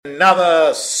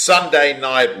Another Sunday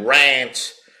night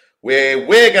rant where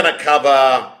we're going to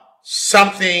cover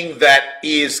something that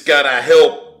is going to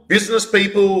help business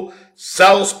people,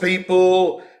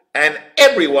 salespeople, and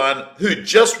everyone who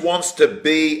just wants to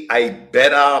be a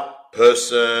better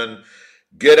person.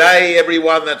 G'day,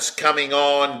 everyone that's coming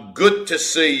on. Good to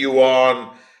see you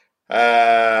on.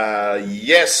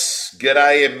 Yes,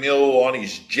 g'day Emil on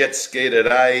his jet ski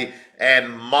today,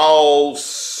 and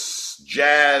Moles,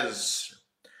 Jazz.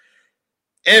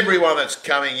 Everyone that's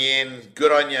coming in,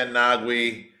 good on you,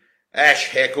 Nagui.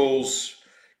 Ash Heckles,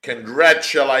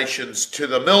 congratulations to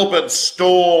the Melbourne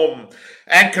Storm,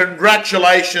 and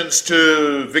congratulations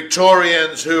to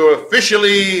Victorians who are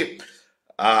officially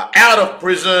out of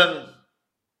prison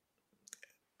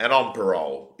and on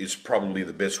parole is probably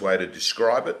the best way to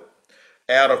describe it.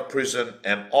 Out of prison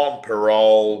and on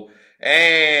parole.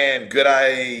 And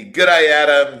g'day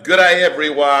Adam, g'day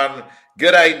everyone,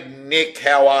 g'day Nick,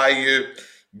 how are you?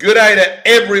 Good day to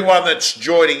everyone that's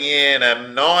joining in,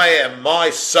 and I am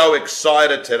so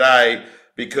excited today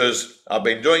because I've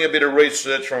been doing a bit of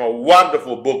research from a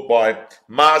wonderful book by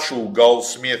Marshall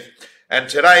Goldsmith, and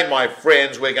today, my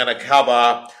friends, we're going to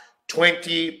cover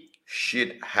 20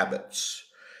 shit habits.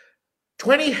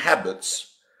 20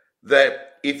 habits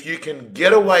that if you can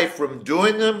get away from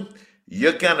doing them,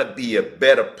 you're going to be a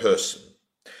better person.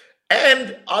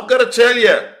 And I've got to tell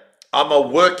you, I'm a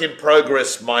work in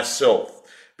progress myself.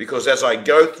 Because as I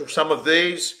go through some of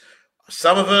these,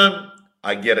 some of them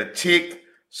I get a tick,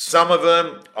 some of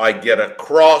them I get a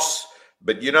cross.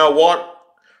 But you know what?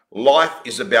 Life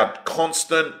is about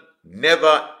constant,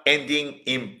 never-ending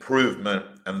improvement.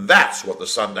 And that's what the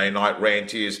Sunday night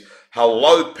rant is.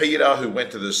 Hello, Peter, who went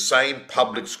to the same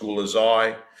public school as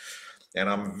I. And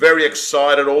I'm very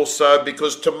excited also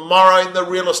because tomorrow in the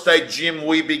real estate gym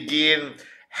we begin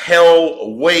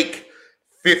Hell Week.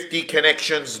 50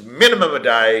 connections minimum a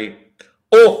day,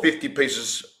 or 50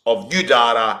 pieces of new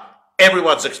data.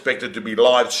 Everyone's expected to be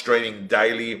live streaming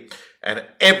daily, and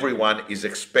everyone is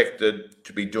expected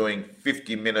to be doing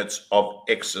 50 minutes of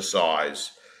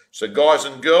exercise. So guys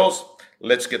and girls,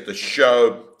 let's get the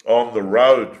show on the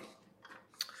road.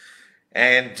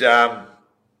 And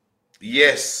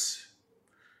yes,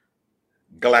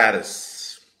 Gladys.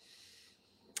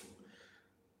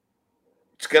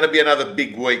 It's going to be another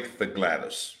big week for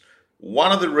Gladys.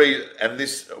 One of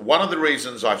the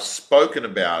reasons I've spoken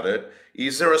about it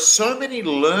is there are so many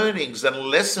learnings and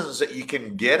lessons that you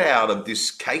can get out of this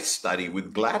case study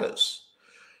with Gladys.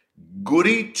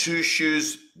 Goody two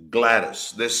shoes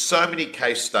Gladys. There's so many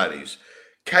case studies.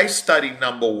 Case study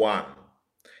number one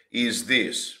is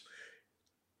this.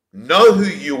 Know who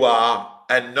you are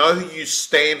and know who you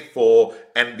stand for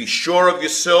and be sure of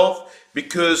yourself,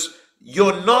 because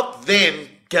you're not then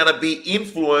going to be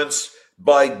influenced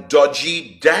by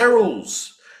Dodgy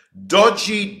Darryls.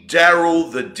 Dodgy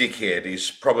Darryl the dickhead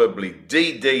is probably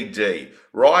DDD,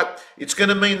 right? It's going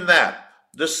to mean that.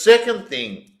 The second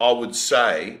thing I would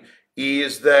say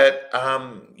is that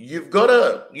you've got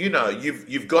to,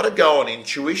 you've got to go on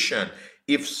intuition.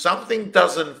 If something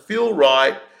doesn't feel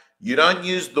right, you don't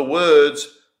use the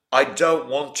words, I don't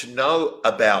want to know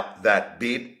about that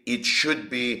bit. It should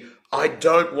be, I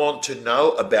don't want to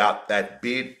know about that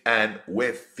bit, and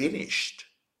we're finished.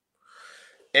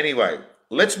 Anyway,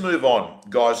 let's move on,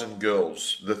 guys and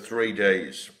girls, the 3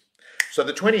 Ds. So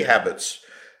the 20 habits,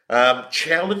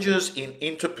 challenges in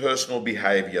interpersonal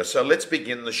behavior. So let's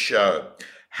begin the show.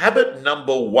 Habit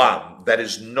number one, that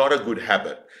is not a good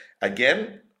habit.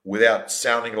 Again, without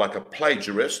sounding like a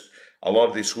plagiarist, a lot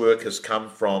of this work has come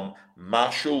from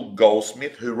Marshall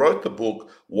Goldsmith, who wrote the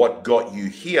book, What Got You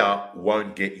Here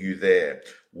Won't Get You There.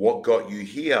 What got you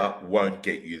here won't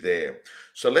get you there.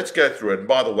 So let's go through it. And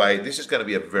by the way, this is going to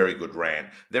be a very good rant.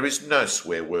 There is no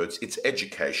swear words. It's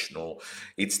educational.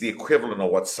 It's the equivalent of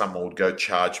what someone would go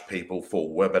charge people for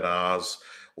webinars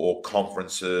or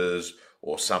conferences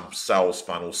or some sales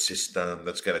funnel system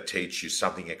that's going to teach you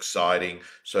something exciting.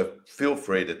 So feel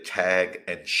free to tag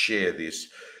and share this.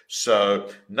 So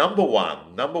number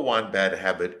one bad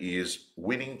habit is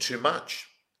winning too much.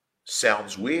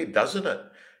 Sounds weird, doesn't it?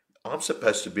 I'm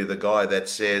supposed to be the guy that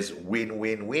says win,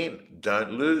 win, win.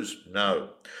 Don't lose. No.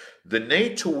 The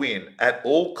need to win at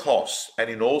all costs and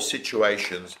in all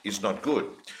situations is not good,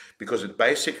 because it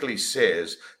basically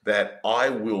says that I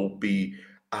will be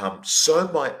so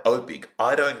myopic.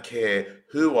 I don't care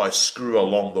who I screw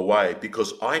along the way,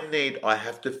 because I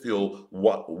have to feel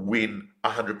win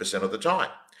 100% of the time.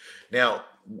 Now,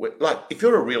 like if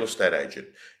you're a real estate agent,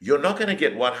 you're not going to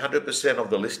get 100% of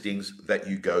the listings that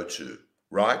you go to,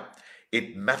 right?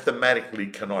 It mathematically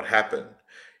cannot happen.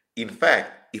 In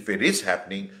fact, if it is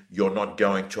happening, you're not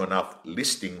going to enough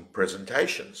listing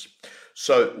presentations.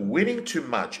 So winning too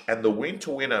much and the win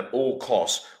to win at all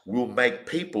costs will make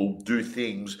people do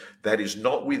things that is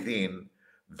not within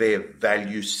their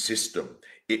value system.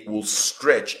 It will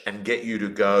stretch and get you to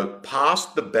go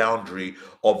past the boundary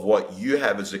of what you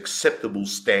have as acceptable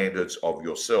standards of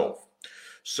yourself.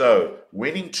 So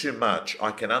winning too much,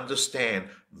 I can understand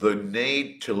the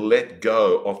need to let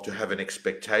go of to have an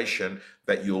expectation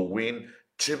that you'll win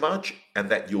too much and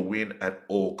that you'll win at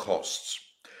all costs.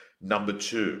 Number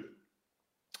two,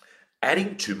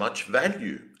 adding too much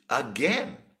value.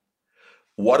 Again,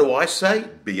 what do I say?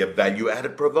 Be a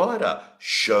value-added provider.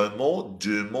 Show more,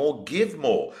 do more, give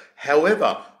more.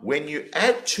 However, when you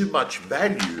add too much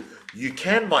value, you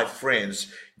can, my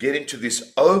friends, get into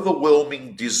this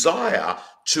overwhelming desire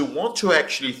to want to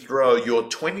actually throw your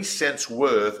 20 cents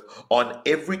worth on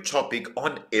every topic,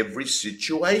 on every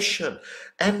situation.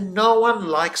 And no one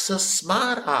likes a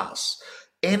smart ass.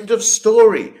 End of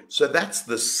story. So that's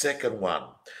the second one.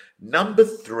 Number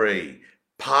three,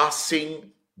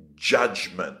 passing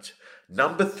judgment.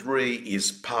 Number three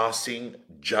is passing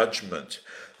judgment.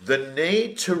 The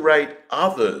need to rate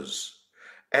others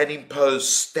and impose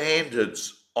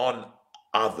standards on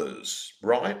others,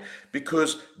 right?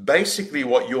 Because basically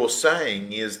what you're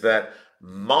saying is that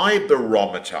my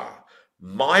barometer,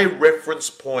 my reference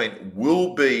point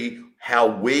will be how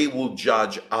we will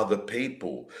judge other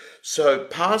people. So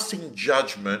passing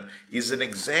judgment is an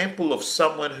example of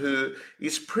someone who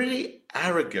is pretty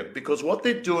arrogant, because what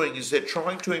they're doing is they're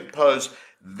trying to impose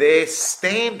their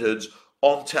standards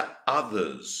onto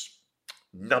others.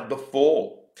 Number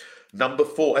four,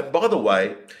 and by the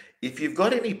way, if you've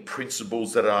got any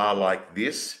principles that are like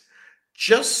this,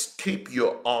 just keep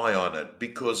your eye on it,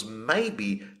 because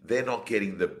maybe they're not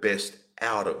getting the best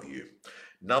out of you.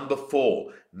 Number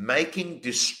four, making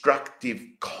destructive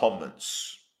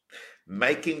comments.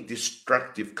 Making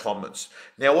destructive comments.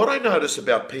 Now, what I notice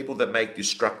about people that make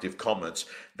destructive comments,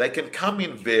 they can come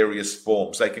in various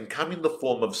forms. They can come in the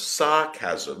form of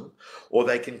sarcasm, or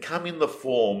they can come in the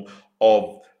form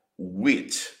of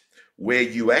wit, where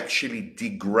you actually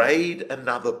degrade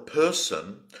another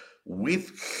person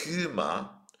with humor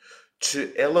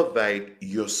to elevate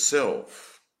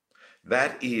yourself.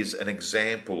 That is an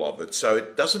example of it. So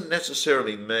it doesn't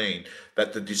necessarily mean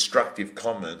that the destructive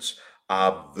comments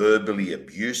are verbally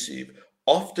abusive.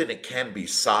 Often it can be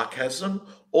sarcasm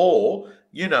or,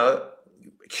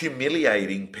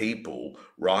 humiliating people,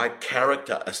 right?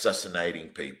 Character assassinating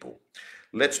people.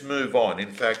 Let's move on.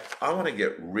 In fact, I want to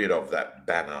get rid of that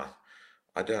banner.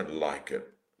 I don't like it.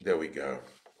 There we go.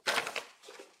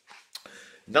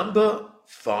 Number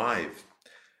five,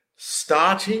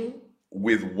 starting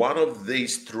with one of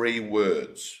these three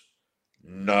words: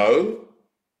 no,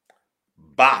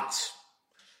 but,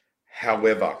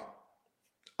 however.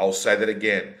 I'll say that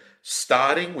again.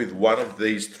 Starting with one of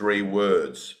these three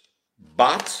words: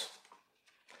 but,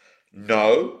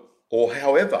 no, or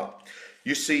however.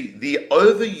 You see, the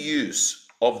overuse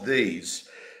of these,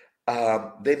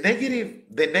 they're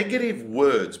negative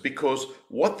words, because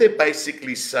what they're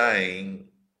basically saying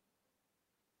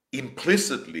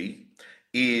implicitly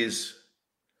is,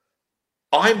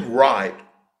 I'm right,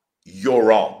 you're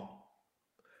wrong.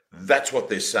 That's what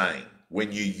they're saying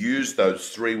when you use those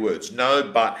three words: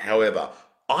 no, but, however.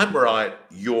 I'm right,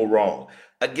 you're wrong.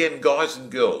 Again, guys and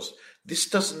girls, this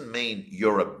doesn't mean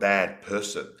you're a bad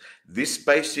person. This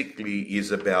basically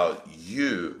is about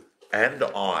you and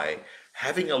I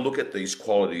having a look at these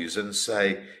qualities and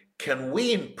say, can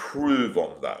we improve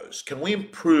on those? Can we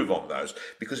improve on those?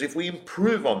 Because if we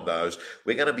improve on those,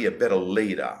 we're going to be a better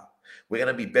leader. We're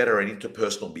going to be better at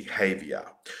interpersonal behavior.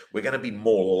 We're going to be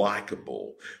more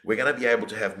likable. We're going to be able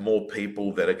to have more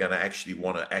people that are going to actually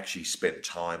want to actually spend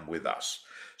time with us.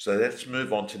 So let's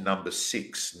move on to number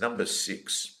six. Number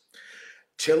six,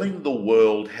 telling the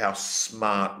world how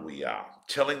smart we are.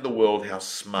 Telling the world how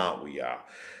smart we are.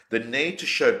 The need to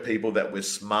show people that we're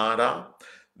smarter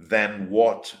than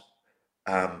what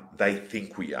they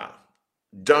think we are.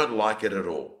 Don't like it at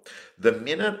all. The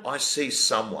minute I see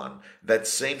someone that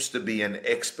seems to be an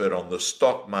expert on the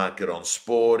stock market, on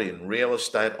sport, in real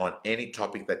estate, on any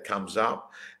topic that comes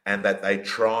up, and that they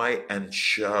try and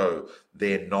show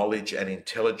their knowledge and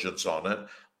intelligence on it,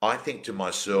 I think to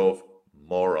myself,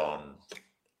 moron.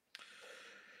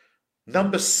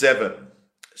 Number seven,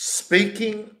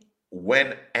 speaking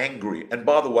when angry. And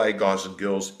by the way, guys and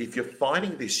girls, if you're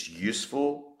finding this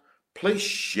useful, please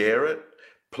share it.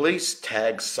 Please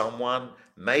tag someone,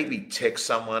 maybe text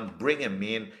someone, bring them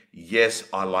in. Yes,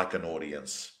 I like an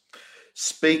audience.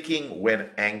 Speaking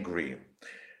when angry.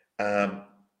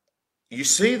 you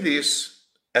see this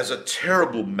as a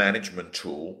terrible management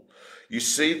tool. You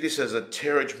see this as a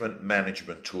terrible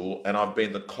management tool, and I've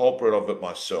been the culprit of it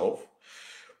myself,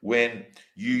 when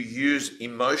you use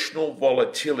emotional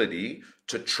volatility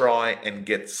to try and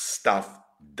get stuff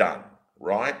done,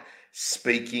 right?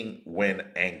 Speaking when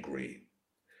angry.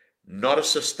 Not a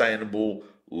sustainable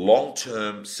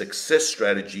long-term success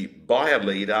strategy by a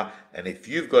leader. And if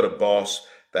you've got a boss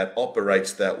that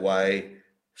operates that way,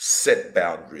 set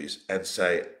boundaries and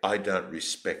say, I don't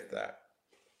respect that.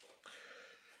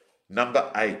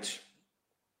 Number eight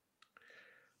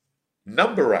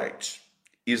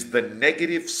is the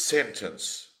negative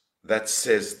sentence that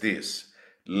says this.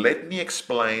 Let me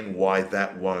explain why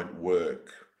that won't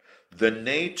work. The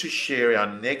need to share our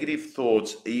negative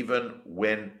thoughts even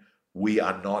when we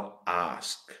are not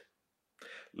asked.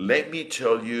 Let me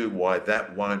tell you why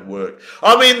that won't work.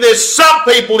 I mean, there's some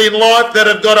people in life that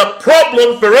have got a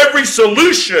problem for every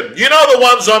solution. You know the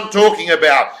ones I'm talking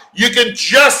about. You can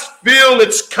just feel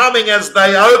it's coming as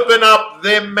they open up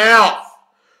their mouth,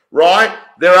 right?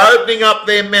 They're opening up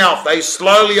their mouth. They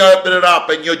slowly open it up,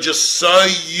 and you're just so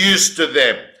used to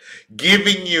them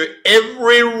giving you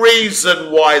every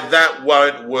reason why that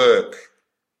won't work.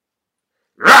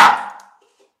 Rah!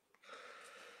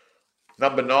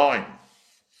 Number 9,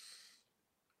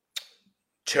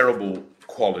 terrible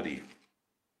quality,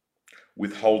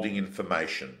 withholding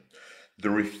information. The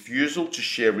refusal to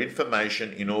share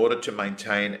information in order to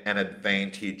maintain an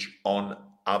advantage on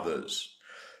others.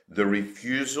 The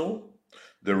refusal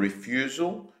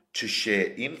to share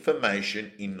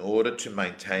information in order to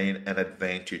maintain an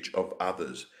advantage of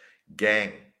others.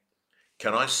 Gang,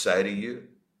 can I say to you,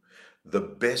 the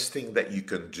best thing that you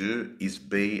can do is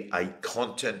be a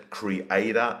content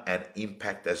creator and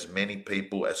impact as many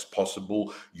people as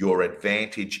possible. Your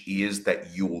advantage is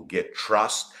that you will get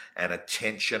trust and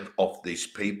attention of these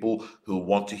people who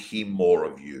want to hear more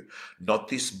of you. Not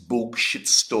this bullshit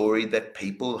story that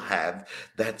people have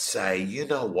that say, you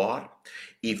know what?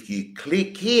 If you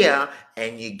click here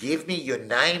and you give me your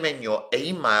name and your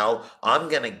email, I'm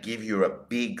going to give you a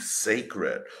big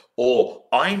secret. Or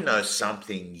I know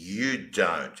something you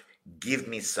don't. Give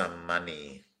me some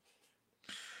money.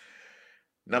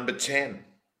 Number 10,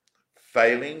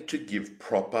 failing to give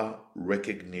proper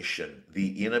recognition,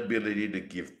 the inability to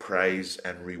give praise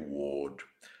and reward.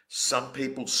 Some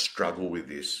people struggle with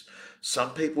this.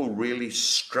 Some people really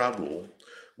struggle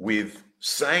with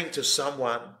saying to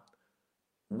someone,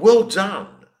 well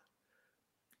done.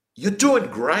 You're doing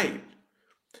great.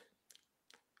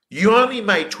 You only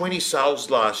made 20 sales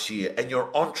last year and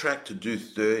you're on track to do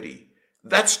 30.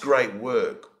 That's great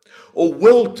work. Or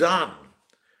well done.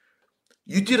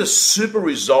 You did a super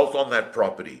result on that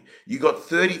property. You got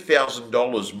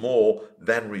 $30,000 more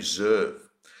than reserve.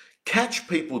 Catch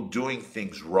people doing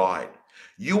things right.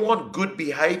 You want good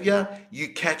behavior? You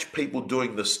catch people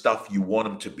doing the stuff you want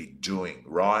them to be doing,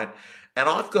 right? And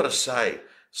I've got to say,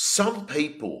 some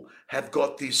people have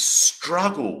got this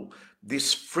struggle,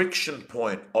 this friction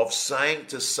point of saying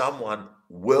to someone,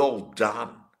 well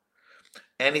done.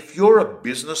 And if you're a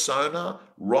business owner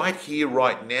right here,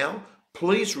 right now,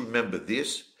 please remember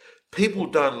this. People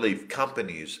don't leave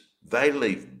companies, they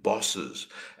leave bosses.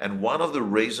 And one of the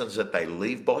reasons that they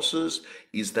leave bosses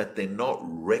is that they're not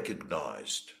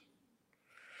recognized.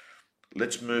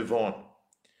 Let's move on.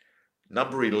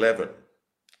 Number 11.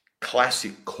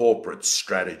 Classic corporate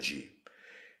strategy.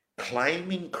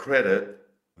 Claiming credit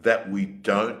that we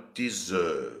don't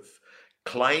deserve.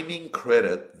 Claiming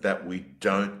credit that we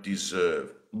don't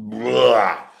deserve.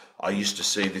 Blah. I used to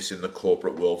see this in the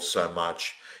corporate world so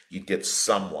much. You'd get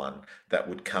someone that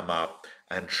would come up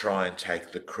and try and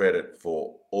take the credit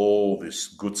for all this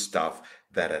good stuff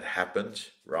that had happened,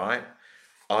 right?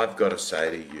 I've got to say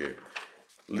to you,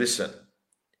 listen,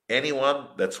 anyone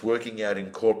that's working out in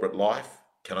corporate life,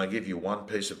 can I give you one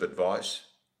piece of advice?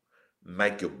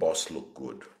 Make your boss look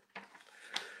good.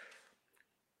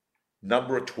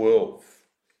 Number 12,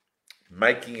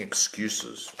 making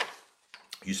excuses.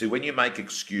 You see, when you make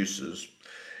excuses,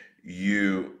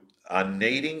 you are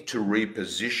needing to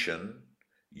reposition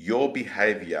your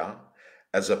behavior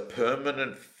as a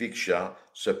permanent fixture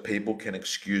so people can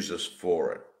excuse us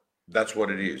for it. That's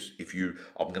what it is.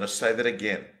 I'm going to say that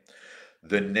again.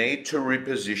 The need to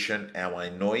reposition our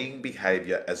annoying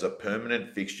behavior as a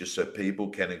permanent fixture so people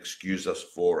can excuse us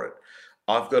for it.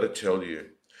 I've got to tell you,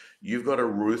 you've got to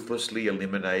ruthlessly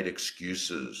eliminate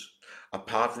excuses.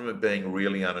 Apart from it being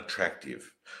really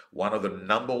unattractive, one of the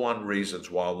number one reasons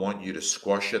why I want you to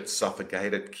squash it,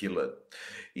 suffocate it, kill it,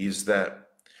 is that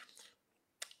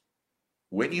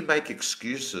when you make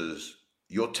excuses,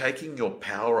 you're taking your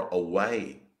power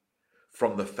away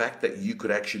from the fact that you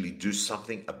could actually do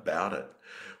something about it.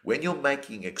 When you're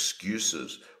making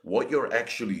excuses, what you're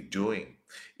actually doing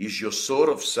is you're sort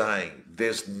of saying,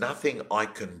 there's nothing I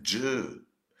can do.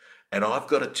 And I've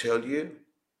got to tell you,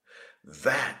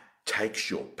 that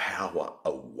takes your power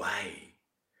away.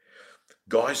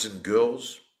 Guys and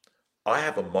girls, I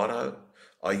have a motto.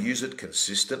 I use it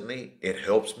consistently. It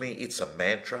helps me. It's a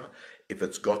mantra. If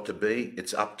it's got to be,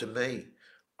 it's up to me.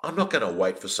 I'm not going to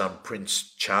wait for some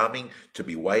Prince Charming to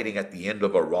be waiting at the end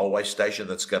of a railway station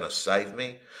that's going to save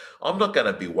me. I'm not going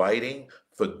to be waiting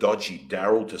for dodgy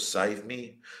Daryl to save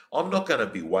me. I'm not going to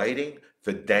be waiting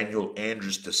for Daniel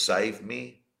Andrews to save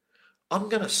me. I'm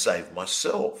going to save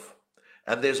myself.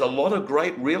 And there's a lot of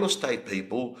great real estate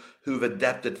people who've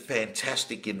adapted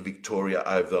fantastic in Victoria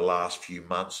over the last few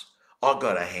months. I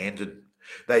got to hand it.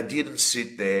 They didn't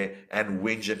sit there and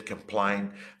whinge and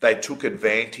complain. They took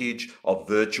advantage of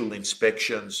virtual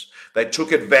inspections. They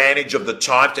took advantage of the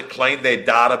time to clean their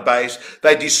database.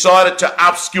 They decided to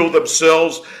upskill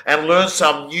themselves and learn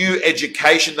some new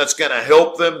education that's going to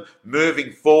help them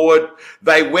moving forward.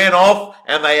 They went off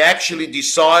and they actually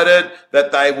decided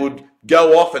that they would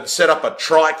go off and set up a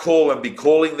tri-call and be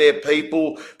calling their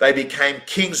people. They became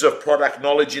kings of product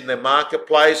knowledge in their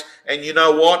marketplace. And you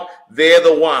know what? They're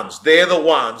the ones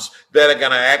that are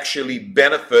going to actually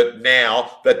benefit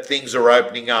now that things are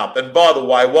opening up. And by the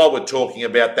way, while we're talking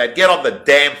about that, get on the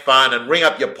damn phone and ring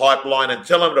up your pipeline and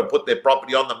tell them to put their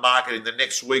property on the market in the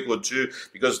next week or two,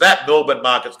 because that Melbourne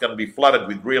market's going to be flooded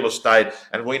with real estate.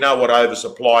 And we know what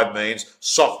oversupply means,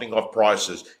 softening of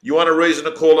prices. You want a reason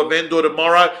to call a vendor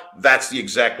tomorrow? That's the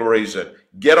exact reason.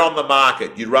 Get on the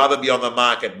market. You'd rather be on the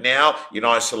market now in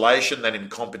isolation than in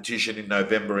competition in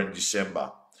November and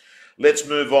December. Let's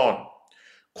move on.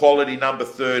 Quality number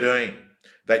 13,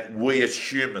 that we as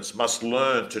humans must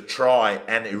learn to try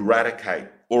and eradicate,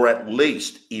 or at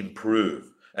least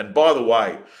improve. And by the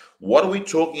way, what are we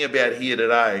talking about here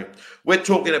today? We're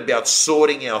talking about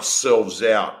sorting ourselves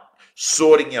out.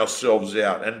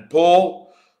 And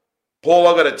Paul,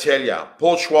 I've got to tell you,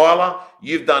 Paul Schweiler,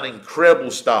 you've done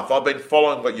incredible stuff. I've been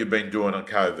following what you've been doing on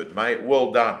COVID, mate.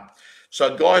 Well done.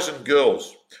 So guys and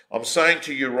girls, I'm saying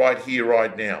to you right here,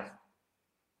 right now,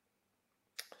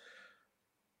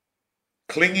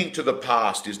 clinging to the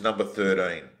past is number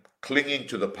 13. Clinging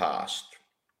to the past.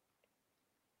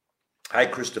 Hey,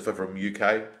 Christopher from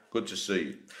UK, good to see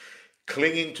you.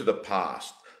 Clinging to the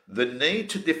past. The need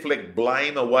to deflect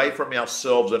blame away from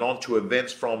ourselves and onto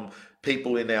events from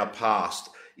people in our past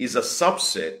is a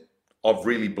subset of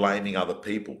really blaming other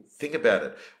people. Think about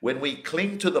it. When we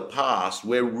cling to the past,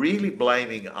 we're really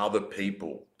blaming other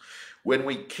people. When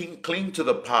we cling to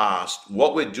the past,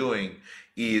 what we're doing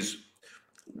is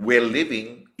we're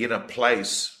living in a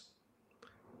place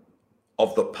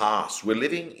of the past. We're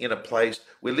living in the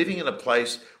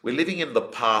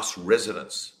past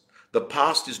residence. The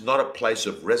past is not a place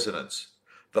of residence.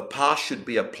 The past should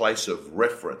be a place of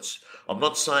reference. I'm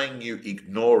not saying you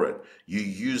ignore it. You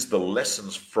use the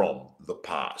lessons from the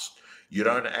past. You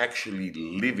don't actually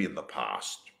live in the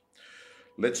past.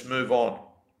 Let's move on.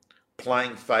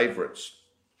 Playing favorites.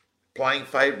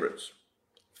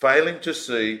 Failing to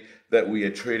see that we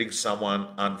are treating someone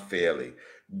unfairly.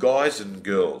 Guys and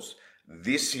girls,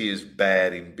 this is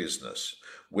bad in business.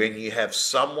 When you have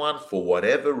someone, for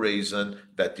whatever reason,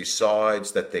 that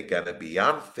decides that they're going to be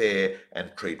unfair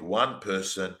and treat one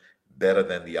person better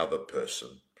than the other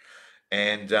person.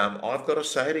 And I've got to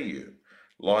say to you,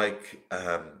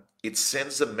 it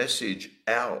sends a message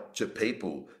out to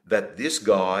people that this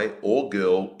guy or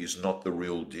girl is not the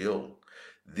real deal.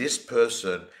 This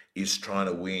person is trying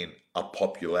to win a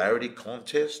popularity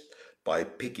contest by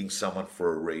picking someone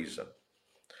for a reason.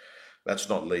 That's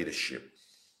not leadership.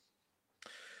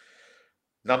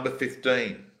 Number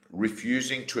 15,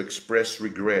 refusing to express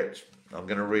regret. I'm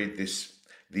going to read this.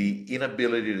 The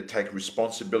inability to take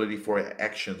responsibility for our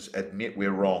actions, admit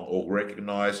we're wrong, or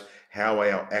recognize how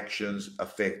our actions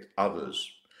affect others.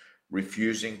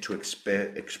 Refusing to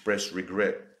express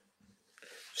regret.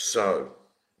 So,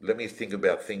 let me think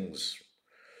about things.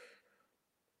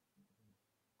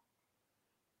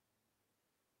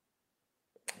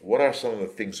 What are some of the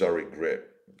things I regret?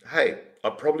 Hey,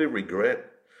 I probably regret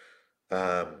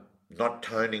not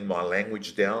toning my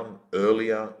language down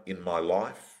earlier in my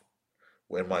life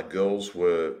when my girls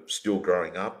were still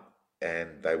growing up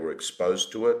and they were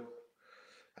exposed to it.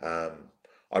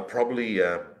 I probably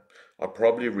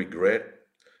regret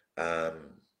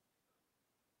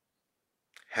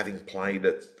having played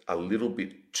it a little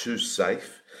bit too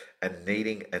safe and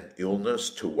needing an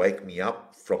illness to wake me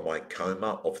up from my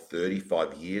coma of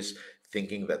 35 years,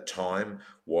 thinking that time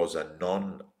was a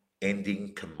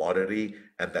ending commodity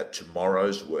and that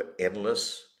tomorrows were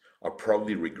endless. I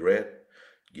probably regret,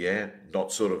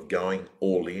 not sort of going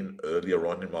all in earlier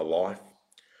on in my life.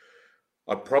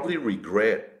 I probably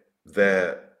regret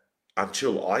that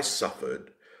until I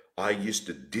suffered, I used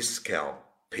to discount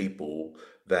people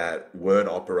that weren't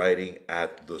operating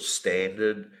at the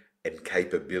standard and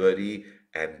capability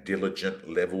and diligent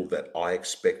level that I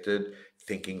expected,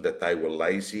 thinking that they were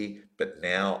lazy. But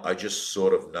now I just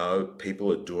sort of know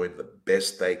people are doing the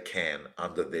best they can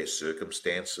under their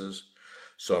circumstances.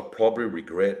 So I probably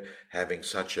regret having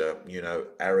such a,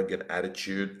 arrogant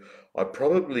attitude. I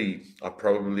probably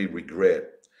regret,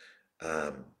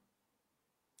 um,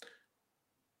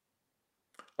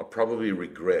 I probably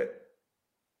regret,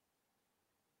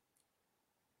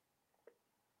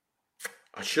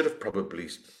 I should have probably, I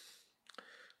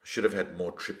should have had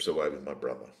more trips away with my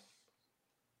brother.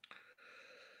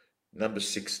 Number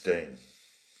 16,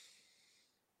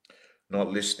 not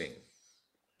listening,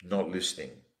 not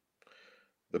listening.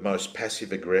 The most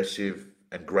passive aggressive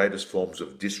and greatest forms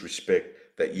of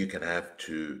disrespect that you can have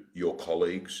to your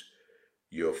colleagues,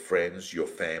 your friends, your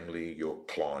family, your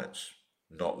clients.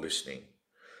 Not listening,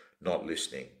 not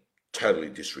listening. Totally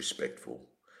disrespectful.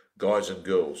 Guys and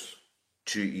girls,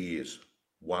 2 ears,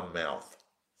 one mouth.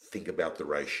 Think about the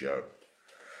ratio.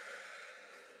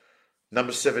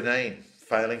 Number 17,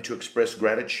 failing to express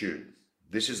gratitude.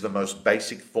 This is the most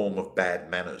basic form of bad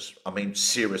manners. I mean,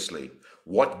 seriously,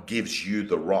 what gives you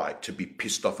the right to be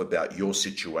pissed off about your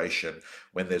situation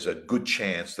when there's a good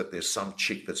chance that there's some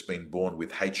chick that's been born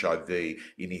with HIV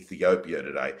in Ethiopia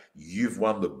today? You've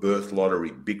won the birth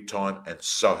lottery big time, and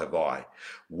so have I.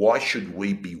 Why should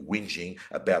we be whinging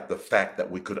about the fact that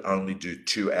we could only do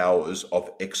 2 hours of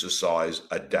exercise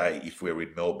a day if we're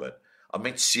in Melbourne? I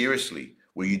mean, seriously,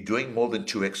 were you doing more than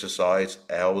 2 exercise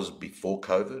hours before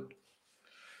COVID?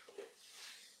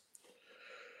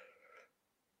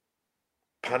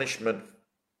 Punishment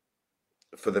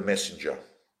for the messenger.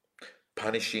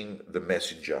 Punishing the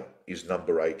messenger is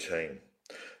number 18.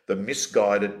 The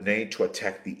misguided need to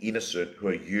attack the innocent who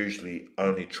are usually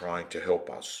only trying to help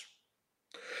us.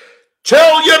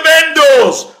 Tell your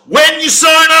vendors when you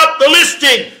sign up the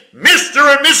listing,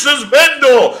 Mr. and Mrs.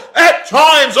 Vendor, at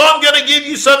times I'm going to give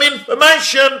you some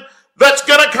information that's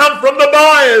going to come from the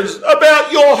buyers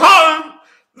about your home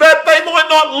that they might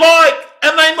not like,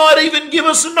 and they might even give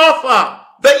us an offer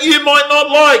that you might not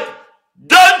like.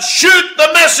 Don't shoot the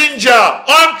messenger.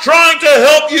 I'm trying to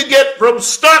help you get from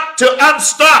stuck to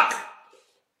unstuck.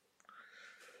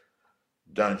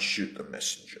 Don't shoot the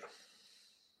messenger.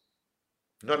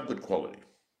 Not a good quality.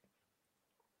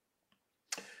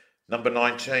 Number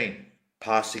 19,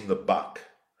 passing the buck.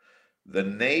 The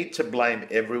need to blame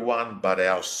everyone but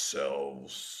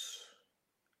ourselves.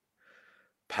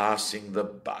 Passing the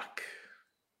buck.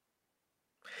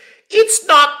 It's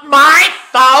not my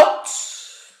fault.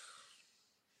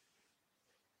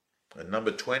 And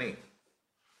number 20,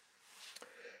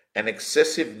 an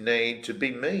excessive need to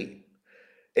be me.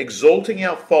 Exalting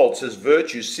our faults as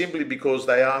virtues simply because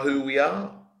they are who we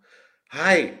are.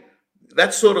 Hey,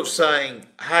 that's sort of saying,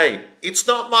 hey, it's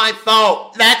not my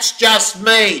fault, that's just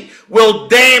me. Well,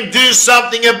 damn, do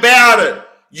something about it.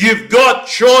 You've got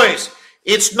choice.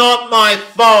 It's not my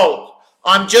fault.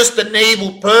 I'm just an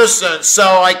evil person, so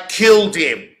I killed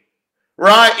him.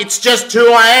 Right? It's just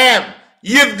who I am.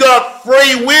 You've got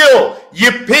free will.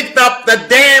 You picked up the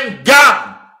damn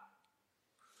gun.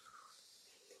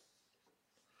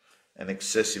 An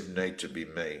excessive need to be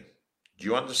me. Do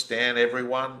you understand,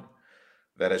 everyone,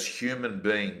 that as human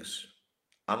beings,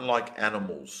 unlike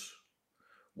animals,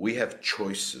 we have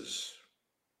choices.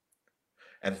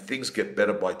 And things get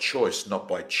better by choice, not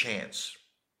by chance.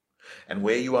 And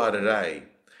where you are today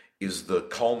is the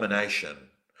culmination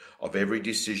of every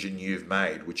decision you've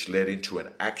made, which led into an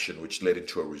action, which led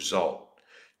into a result.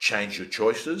 Change your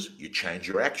choices, you change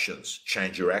your actions.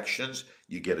 Change your actions,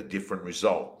 you get a different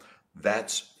result.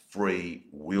 That's free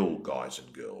will, guys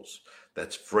and girls.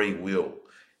 That's free will.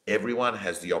 Everyone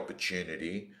has the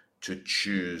opportunity to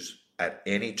choose at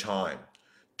any time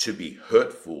to be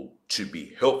hurtful, to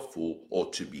be helpful, or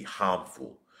to be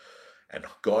harmful. And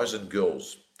guys and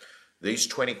girls, these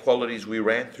 20 qualities we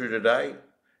ran through today,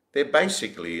 they're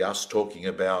basically us talking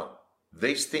about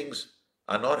these things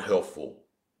are not helpful.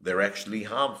 They're actually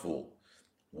harmful.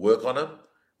 Work on them.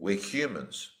 We're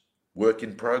humans. Work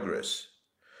in progress.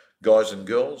 Guys and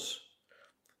girls,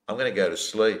 I'm going to go to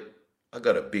sleep. I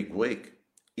got a big week.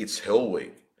 It's hell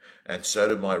week. And so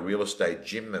do my real estate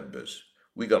gym members.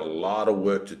 We got a lot of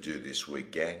work to do this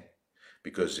week, gang,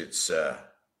 because it's that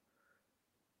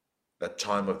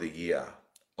time of the year,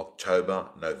 October,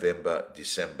 November,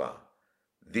 December.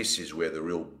 This is where the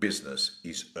real business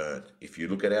is earned. If you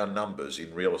look at our numbers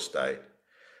in real estate,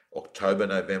 October,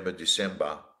 November,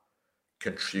 December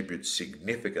contribute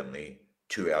significantly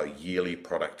to our yearly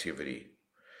productivity.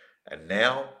 And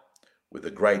now, with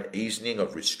the great easing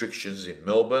of restrictions in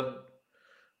Melbourne,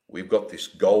 we've got this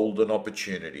golden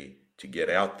opportunity to get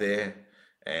out there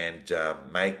and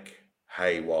make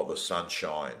hay while the sun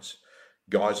shines.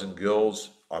 Guys and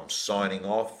girls, I'm signing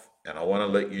off, and I want to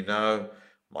let you know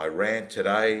my rant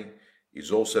today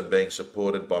is also being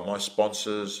supported by my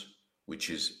sponsors, which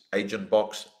is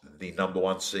AgentBox, the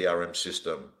 #1 CRM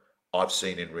system I've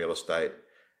seen in real estate,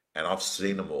 and I've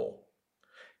seen them all.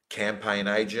 Campaign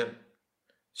Agent,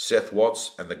 Seth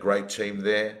Watts and the great team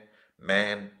there,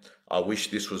 man, I wish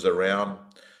this was around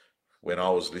when I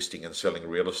was listing and selling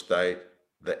real estate.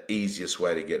 The easiest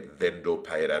way to get vendor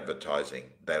paid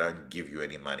advertising. They don't give you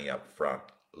any money up front.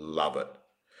 Love it.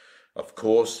 Of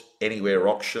course, Anywhere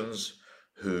Auctions,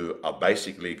 who are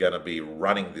basically going to be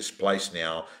running this place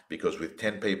now, because with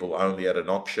 10 people only at an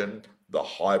auction, the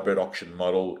hybrid auction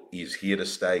model is here to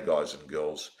stay, guys and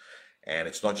girls. And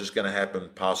it's not just going to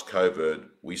happen past COVID.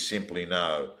 We simply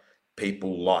know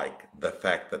people like the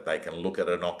fact that they can look at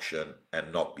an auction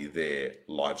and not be there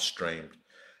live streamed.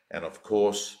 And of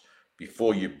course,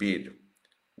 before you bid,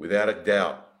 without a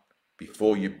doubt,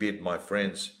 before you bid, my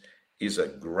friends, is a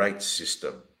great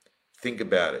system. Think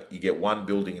about it. You get one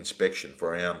building inspection for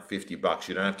around $50.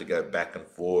 You don't have to go back and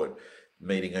forward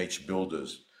meeting each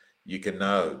builders. You can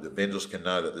know, the vendors can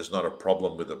know that there's not a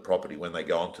problem with the property when they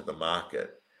go onto the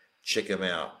market. Check them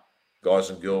out. Guys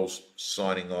and girls,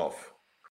 signing off.